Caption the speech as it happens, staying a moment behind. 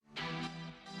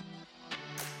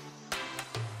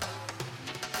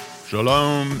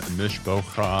Shalom,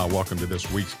 Mishpocha. Welcome to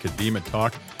this week's Kadima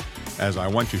Talk, as I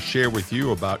want to share with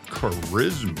you about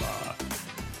charisma.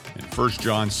 In 1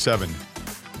 John 7,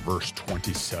 verse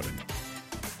 27,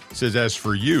 it says, "As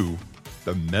for you,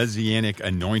 the messianic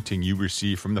anointing you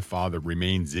receive from the Father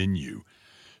remains in you,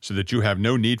 so that you have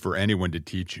no need for anyone to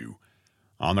teach you.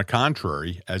 On the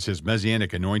contrary, as his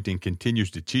messianic anointing continues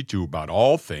to teach you about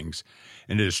all things,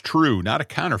 and it is true, not a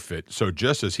counterfeit, so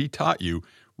just as he taught you,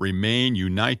 remain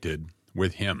united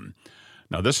with him."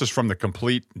 Now, this is from the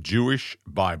Complete Jewish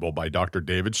Bible by Dr.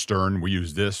 David Stern. We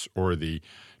use this or the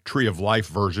Tree of Life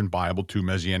version Bible, two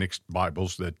Messianic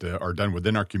Bibles that are done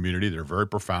within our community. They're very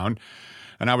profound.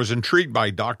 And I was intrigued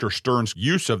by Dr. Stern's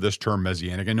use of this term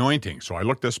messianic anointing. So I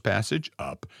looked this passage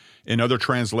up in other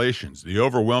translations. The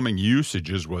overwhelming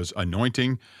usages was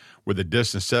anointing, with a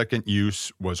distant second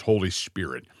use was Holy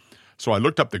Spirit. So I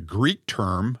looked up the Greek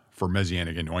term for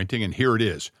messianic anointing, and here it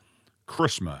is,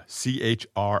 charisma,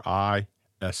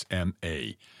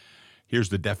 charisma. Here's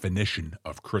the definition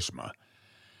of charisma.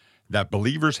 That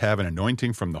believers have an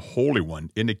anointing from the Holy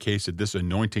One indicates that this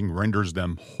anointing renders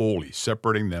them holy,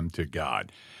 separating them to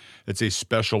God. It's a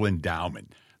special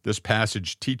endowment. This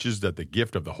passage teaches that the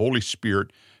gift of the Holy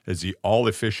Spirit is the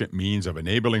all-efficient means of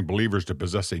enabling believers to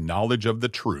possess a knowledge of the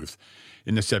truth.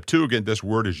 In the Septuagint, this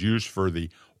word is used for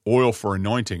the oil for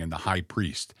anointing in the high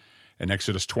priest. In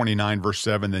Exodus 29, verse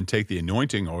 7, "Then take the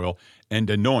anointing oil and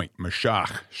anoint,"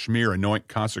 mashach, shmir, anoint,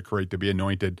 consecrate, to be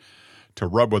anointed, to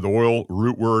rub with oil,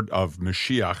 root word of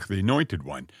Mashiach, the anointed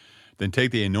one. "Then take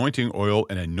the anointing oil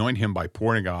and anoint him by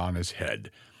pouring it on his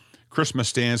head." Christmas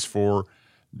stands for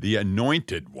the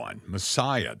anointed one,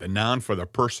 Messiah, the noun for the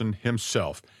person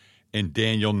himself in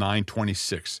Daniel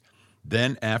 9:26.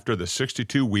 "Then after the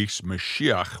 62 weeks,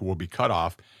 Mashiach will be cut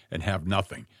off and have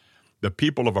nothing. The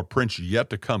people of a prince yet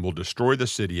to come will destroy the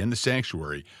city and the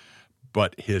sanctuary,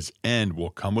 but his end will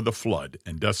come with a flood,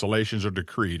 and desolations are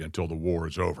decreed until the war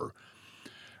is over."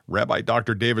 Rabbi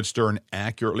Dr. David Stern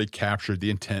accurately captured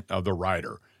the intent of the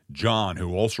writer, John,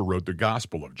 who also wrote the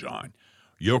Gospel of John.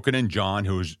 Yochanan John,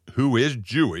 who is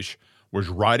Jewish, was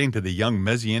writing to the young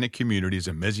Messianic communities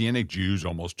and Messianic Jews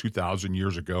almost 2,000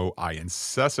 years ago. I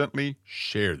incessantly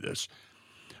share this.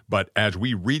 But as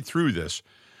we read through this,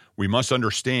 we must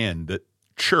understand that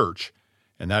church,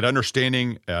 and that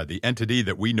understanding the entity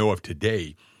that we know of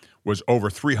today, was over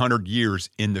 300 years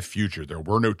in the future. There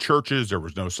were no churches. There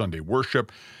was no Sunday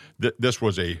worship. This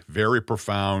was a very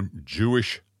profound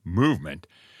Jewish movement,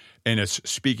 and it's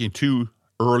speaking to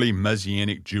early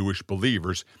Messianic Jewish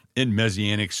believers in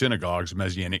Messianic synagogues,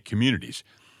 Messianic communities.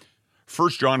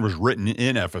 1 John was written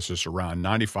in Ephesus around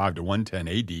 95 to 110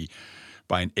 AD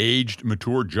by an aged,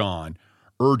 mature John,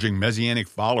 urging Messianic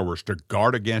followers to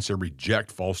guard against and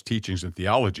reject false teachings and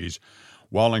theologies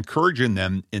while encouraging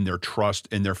them in their trust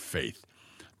in their faith.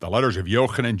 The letters of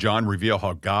Yochanan and John reveal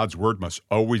how God's word must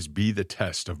always be the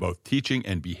test of both teaching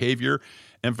and behavior,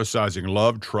 emphasizing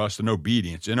love, trust, and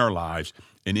obedience in our lives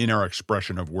and in our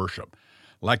expression of worship.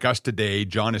 Like us today,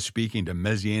 John is speaking to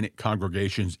Messianic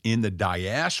congregations in the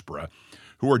diaspora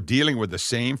who are dealing with the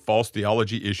same false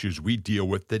theology issues we deal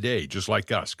with today, just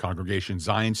like us. Congregation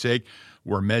Zion's Sake,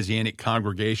 we're a Messianic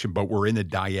congregation, but we're in the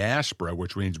diaspora,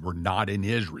 which means we're not in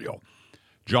Israel.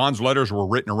 John's letters were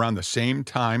written around the same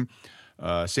time,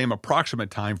 same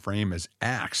approximate time frame as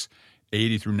Acts,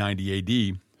 80 through 90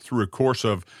 AD. Through a course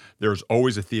of, there's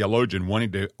always a theologian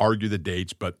wanting to argue the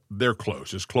dates, but they're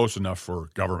close. It's close enough for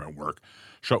government work.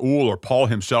 Shaul, or Paul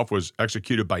himself, was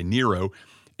executed by Nero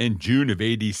in June of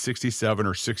AD 67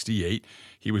 or 68.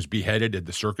 He was beheaded at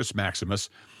the Circus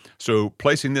Maximus. So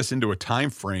placing this into a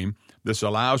time frame, this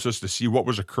allows us to see what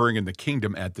was occurring in the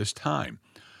kingdom at this time.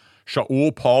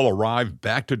 Shaul Paul arrived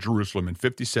back to Jerusalem in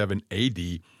 57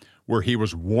 AD, where he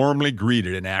was warmly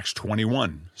greeted in Acts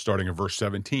 21, starting in verse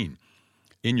 17.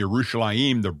 "In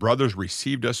Yerushalayim, the brothers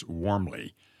received us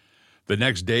warmly. The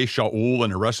next day, Shaul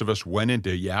and the rest of us went into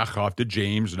Yaakov to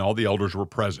James, and all the elders were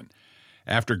present.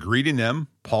 After greeting them,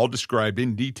 Paul described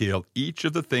in detail each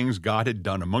of the things God had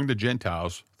done among the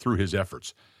Gentiles through his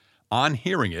efforts. On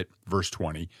hearing it," verse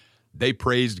 20, "they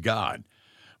praised God.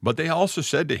 But they also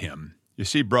said to him, 'You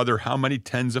see, brother, how many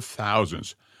tens of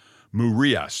thousands,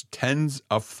 Murias, tens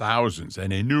of thousands,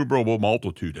 an innumerable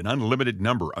multitude, an unlimited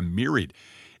number, a myriad,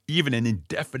 even an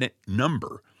indefinite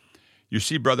number. You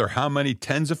see, brother, how many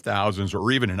tens of thousands,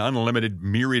 or even an unlimited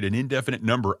myriad, an indefinite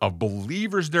number of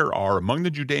believers there are among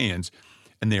the Judeans,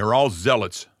 and they are all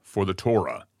zealots for the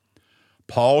Torah.'"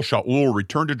 Paul, Shaul,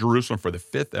 returned to Jerusalem for the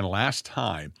fifth and last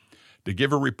time to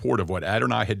give a report of what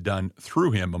Adonai had done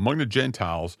through him among the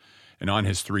Gentiles and on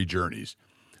his 3 journeys.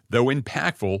 Though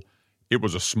impactful, it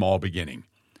was a small beginning.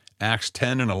 Acts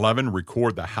 10 and 11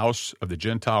 record the house of the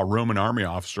Gentile Roman army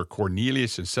officer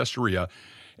Cornelius in Caesarea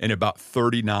in about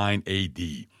 39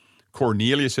 A.D.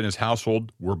 Cornelius and his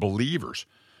household were believers.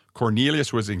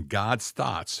 Cornelius was in God's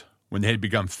thoughts when they had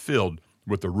become filled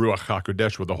with the Ruach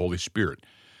HaKodesh, with the Holy Spirit.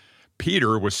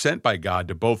 Peter was sent by God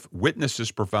to both witness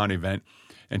this profound event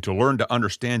and to learn to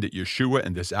understand that Yeshua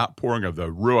and this outpouring of the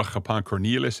Ruach upon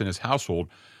Cornelius and his household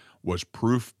was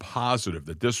proof positive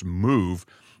that this move,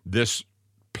 this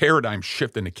paradigm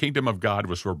shift in the kingdom of God,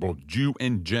 was for both Jew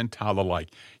and Gentile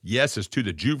alike. Yes, it's to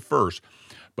the Jew first,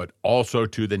 but also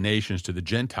to the nations, to the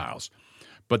Gentiles.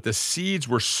 But the seeds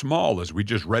were small, as we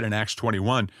just read in Acts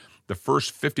 21. The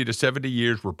first 50 to 70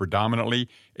 years were predominantly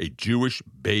a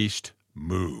Jewish-based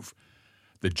move.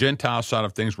 The Gentile side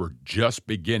of things were just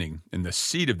beginning, and the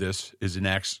seed of this is in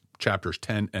Acts chapters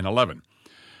 10 and 11.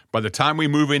 By the time we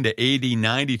move into AD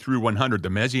 90 through 100, the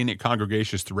Messianic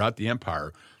congregations throughout the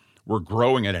empire were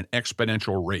growing at an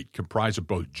exponential rate, comprised of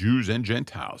both Jews and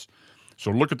Gentiles.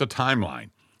 So look at the timeline.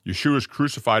 Yeshua was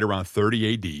crucified around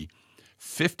 30 AD.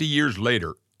 50 years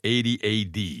later, 80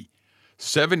 AD.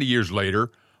 70 years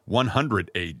later,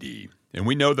 100 AD. And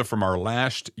we know that from our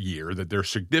last year that there's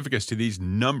significance to these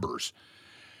numbers.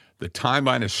 The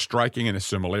timeline is striking in its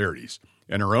similarities.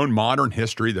 In our own modern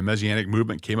history, the Messianic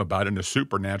movement came about in a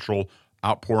supernatural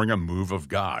outpouring, a move of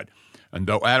God. And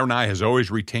though Adonai has always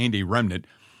retained a remnant,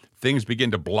 things began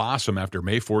to blossom after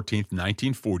May 14th,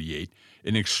 1948,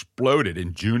 and exploded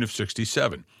in June of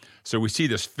 67. So we see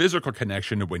this physical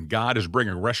connection, and when God is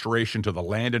bringing restoration to the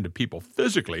land and to people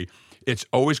physically, it's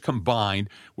always combined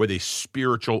with a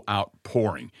spiritual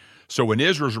outpouring. So when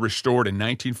Israel was restored in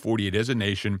 1948 as a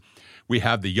nation, we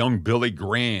have the young Billy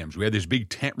Grahams. We had this big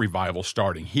tent revival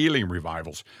starting, healing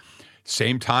revivals.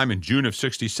 Same time in June of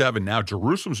 67, now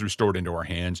Jerusalem's restored into our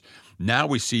hands. Now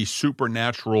we see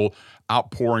supernatural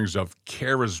outpourings of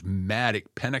charismatic,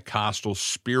 Pentecostal,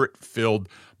 spirit-filled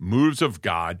moves of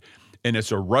God, and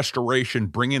it's a restoration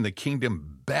bringing the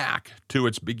kingdom back to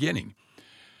its beginning.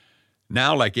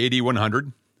 Now, like AD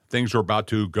 100, things are about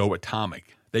to go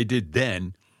atomic. They did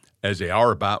then as they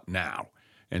are about now.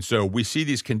 And so we see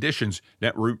these conditions.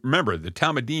 That, remember, the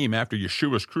Talmudim, after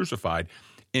Yeshua was crucified,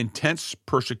 intense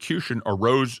persecution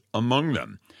arose among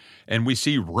them. And we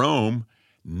see Rome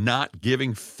not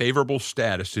giving favorable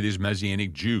status to these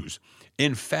Messianic Jews.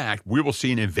 In fact, we will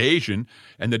see an invasion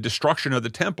and the destruction of the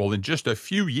temple in just a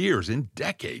few years, in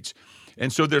decades.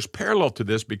 And so there's parallel to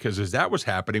this, because as that was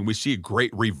happening, we see a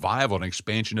great revival and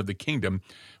expansion of the kingdom.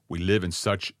 We live in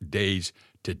such days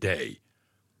today.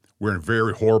 We're in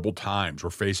very horrible times.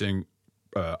 We're facing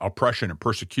oppression and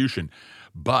persecution,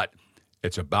 but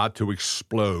it's about to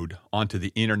explode onto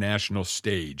the international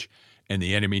stage, and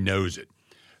the enemy knows it.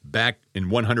 Back in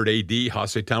 100 AD,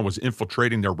 Hasatan was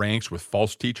infiltrating their ranks with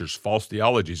false teachers, false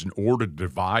theologies, in order to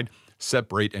divide,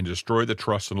 separate, and destroy the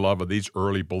trust and love of these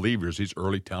early believers, these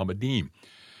early Talmudim.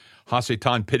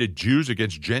 Hasatan pitted Jews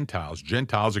against Gentiles,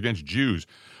 Gentiles against Jews,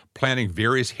 planting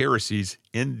various heresies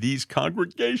in these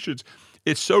congregations.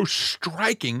 It's so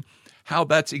striking how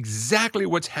that's exactly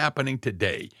what's happening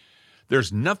today.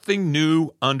 There's nothing new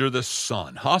under the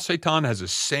sun. Hasatan has the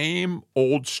same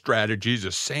old strategies,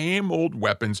 the same old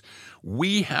weapons.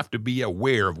 We have to be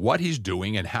aware of what he's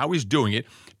doing and how he's doing it,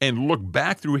 and look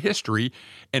back through history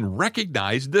and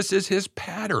recognize this is his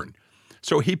pattern.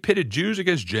 So he pitted Jews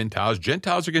against Gentiles,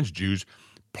 Gentiles against Jews,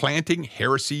 planting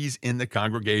heresies in the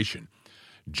congregation.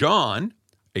 John,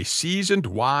 a seasoned,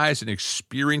 wise, and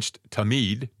experienced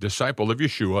Talmid, disciple of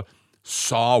Yeshua,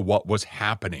 saw what was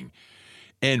happening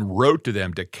and wrote to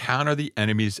them to counter the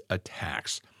enemy's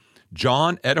attacks.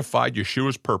 John edified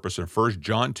Yeshua's purpose in 1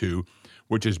 John 2,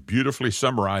 which is beautifully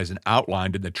summarized and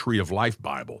outlined in the Tree of Life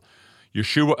Bible.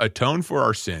 Yeshua atoned for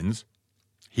our sins.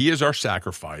 He is our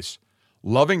sacrifice.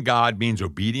 Loving God means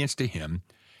obedience to him.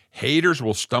 Haters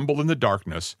will stumble in the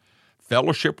darkness.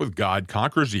 Fellowship with God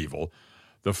conquers evil.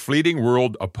 The fleeting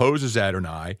world opposes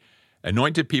Adonai.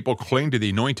 Anointed people cling to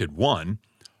the Anointed One.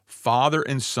 Father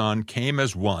and Son came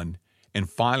as one. And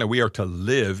finally, we are to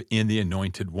live in the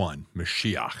Anointed One,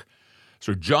 Mashiach.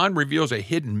 So John reveals a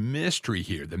hidden mystery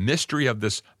here, the mystery of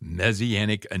this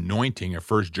messianic anointing of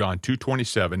 1 John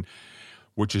 2:27,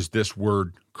 which is this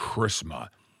word charisma.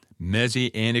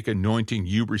 Messianic anointing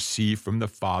you receive from the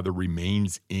Father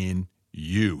remains in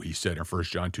you, he said in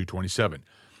 1 John 2:27.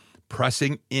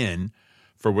 Pressing in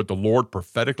for what the Lord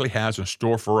prophetically has in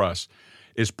store for us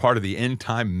is part of the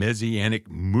end-time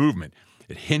messianic movement.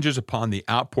 It hinges upon the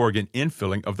outpouring and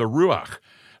infilling of the Ruach.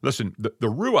 Listen, the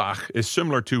Ruach is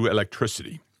similar to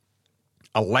electricity.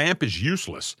 A lamp is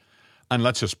useless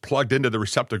unless it's plugged into the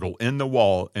receptacle in the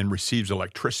wall and receives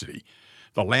electricity.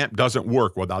 The lamp doesn't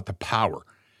work without the power.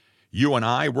 You and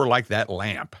I, we're like that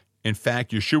lamp. In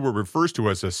fact, Yeshua refers to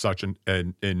us as such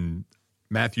in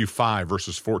Matthew 5,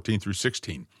 verses 14 through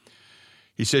 16.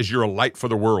 He says, you're a light for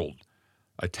the world.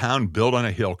 A town built on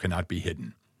a hill cannot be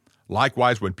hidden.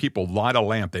 Likewise, when people light a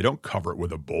lamp, they don't cover it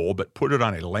with a bowl, but put it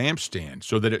on a lampstand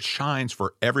so that it shines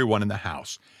for everyone in the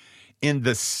house. In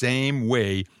the same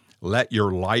way, let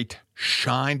your light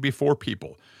shine before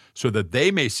people so that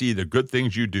they may see the good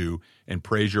things you do and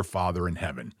praise your Father in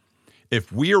heaven.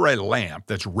 If we are a lamp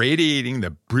that's radiating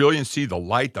the brilliancy, the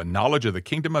light, the knowledge of the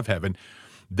kingdom of heaven,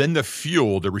 then the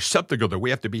fuel, the receptacle that we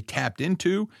have to be tapped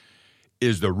into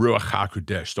is the Ruach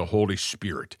HaKodesh, the Holy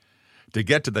Spirit. To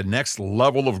get to the next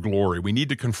level of glory, we need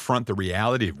to confront the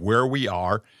reality of where we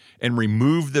are and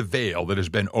remove the veil that has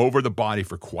been over the body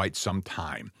for quite some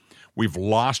time. We've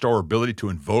lost our ability to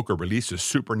invoke or release the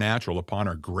supernatural upon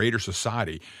our greater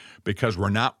society because we're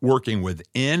not working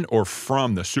within or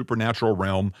from the supernatural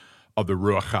realm of the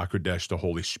Ruach HaKodesh, the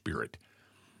Holy Spirit.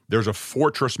 There's a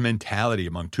fortress mentality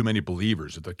among too many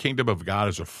believers that the kingdom of God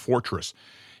is a fortress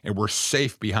and we're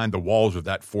safe behind the walls of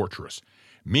that fortress.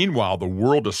 Meanwhile, the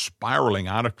world is spiraling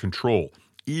out of control.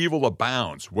 Evil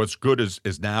abounds. What's good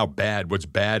is now bad. What's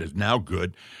bad is now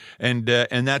good. And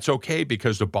that's okay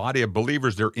because the body of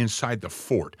believers, they're inside the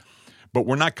fort. But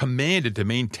we're not commanded to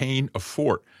maintain a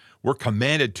fort. We're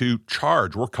commanded to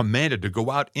charge. We're commanded to go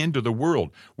out into the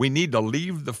world. We need to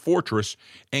leave the fortress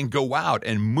and go out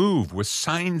and move with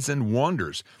signs and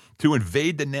wonders to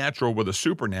invade the natural with the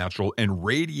supernatural and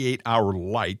radiate our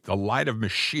light, the light of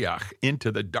Mashiach,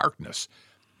 into the darkness.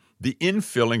 The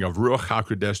infilling of Ruach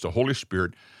HaKodesh, the Holy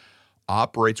Spirit,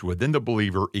 operates within the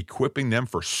believer, equipping them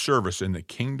for service in the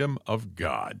kingdom of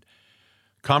God.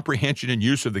 Comprehension and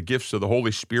use of the gifts of the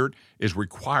Holy Spirit is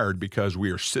required because we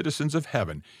are citizens of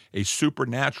heaven, a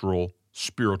supernatural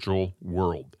spiritual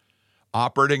world.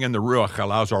 Operating in the Ruach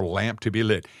allows our lamp to be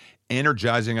lit,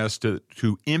 energizing us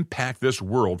to impact this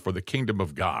world for the kingdom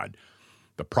of God.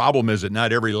 The problem is that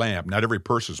not every lamp, not every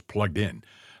person is plugged in.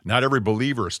 Not every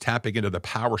believer is tapping into the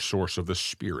power source of the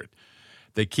Spirit.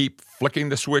 They keep flicking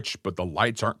the switch, but the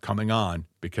lights aren't coming on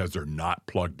because they're not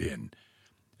plugged in.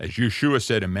 As Yeshua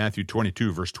said in Matthew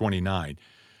 22, verse 29,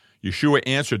 Yeshua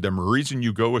answered them, the reason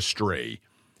you go astray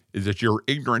is that you're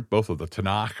ignorant both of the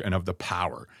Tanakh and of the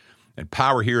power. And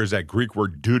power here is that Greek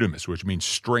word dunamis, which means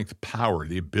strength, power,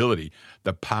 the ability,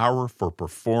 the power for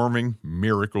performing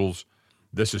miracles.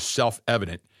 This is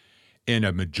self-evident in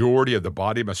a majority of the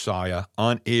body of Messiah,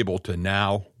 unable to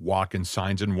now walk in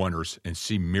signs and wonders and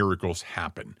see miracles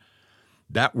happen.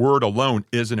 That word alone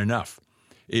isn't enough.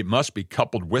 It must be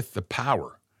coupled with the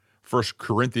power. 1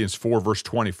 Corinthians 4, verse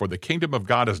 20, for the kingdom of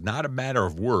God is not a matter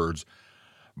of words,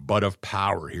 but of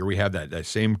power. Here we have that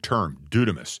same term,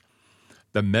 dunamis.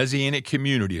 The Messianic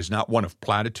community is not one of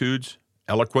platitudes,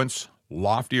 eloquence,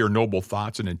 lofty or noble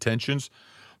thoughts and intentions.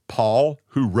 Paul,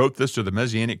 who wrote this to the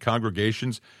Messianic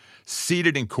congregations,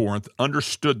 seated in Corinth,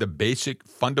 understood the basic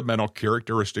fundamental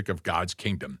characteristic of God's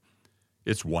kingdom.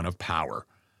 It's one of power.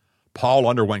 Paul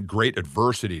underwent great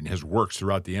adversity in his works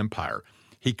throughout the empire.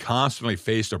 He constantly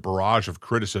faced a barrage of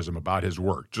criticism about his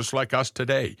work, just like us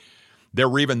today. There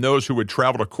were even those who would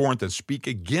travel to Corinth and speak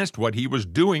against what he was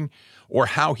doing or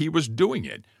how he was doing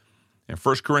it. In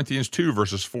 1 Corinthians 2,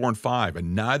 verses 4 and 5,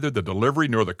 and neither the delivery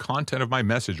nor the content of my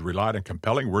message relied on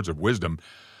compelling words of wisdom,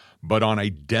 but on a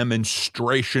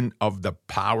demonstration of the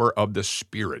power of the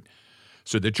Spirit,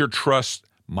 so that your trust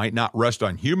might not rest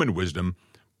on human wisdom,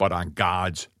 but on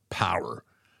God's power.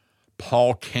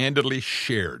 Paul candidly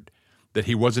shared that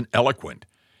he wasn't eloquent,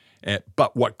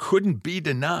 but what couldn't be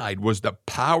denied was the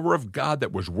power of God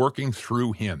that was working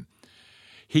through him.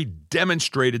 He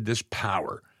demonstrated this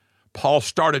power. Paul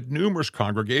started numerous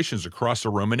congregations across the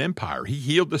Roman Empire. He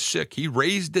healed the sick. He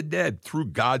raised the dead through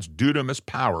God's dunamis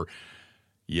power.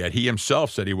 Yet he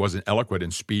himself said he wasn't eloquent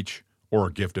in speech or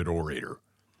a gifted orator.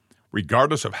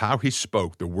 Regardless of how he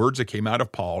spoke, the words that came out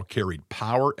of Paul carried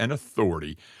power and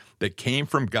authority that came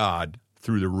from God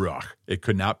through the Ruach. It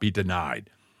could not be denied.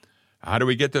 How do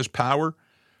we get this power?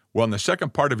 Well, in the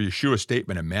second part of Yeshua's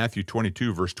statement in Matthew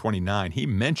 22, verse 29, he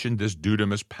mentioned this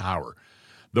dunamis power.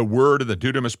 The word and the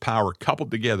dunamis power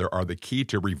coupled together are the key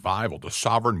to revival, the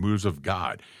sovereign moves of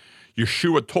God.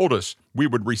 Yeshua told us we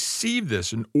would receive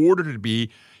this in order to be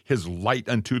his light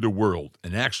unto the world.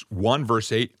 In Acts 1,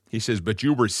 verse 8, he says, but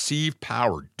you receive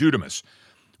power, dunamis,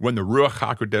 when the Ruach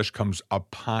HaKodesh comes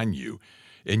upon you.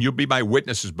 And you'll be my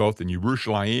witnesses both in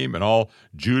Jerusalem and all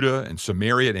Judah and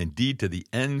Samaria and indeed to the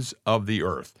ends of the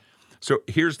earth. So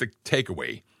here's the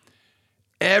takeaway.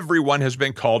 Everyone has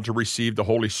been called to receive the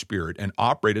Holy Spirit and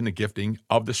operate in the gifting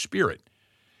of the Spirit.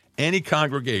 Any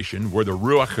congregation where the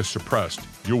Ruach is suppressed,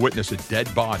 you'll witness a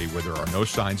dead body where there are no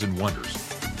signs and wonders.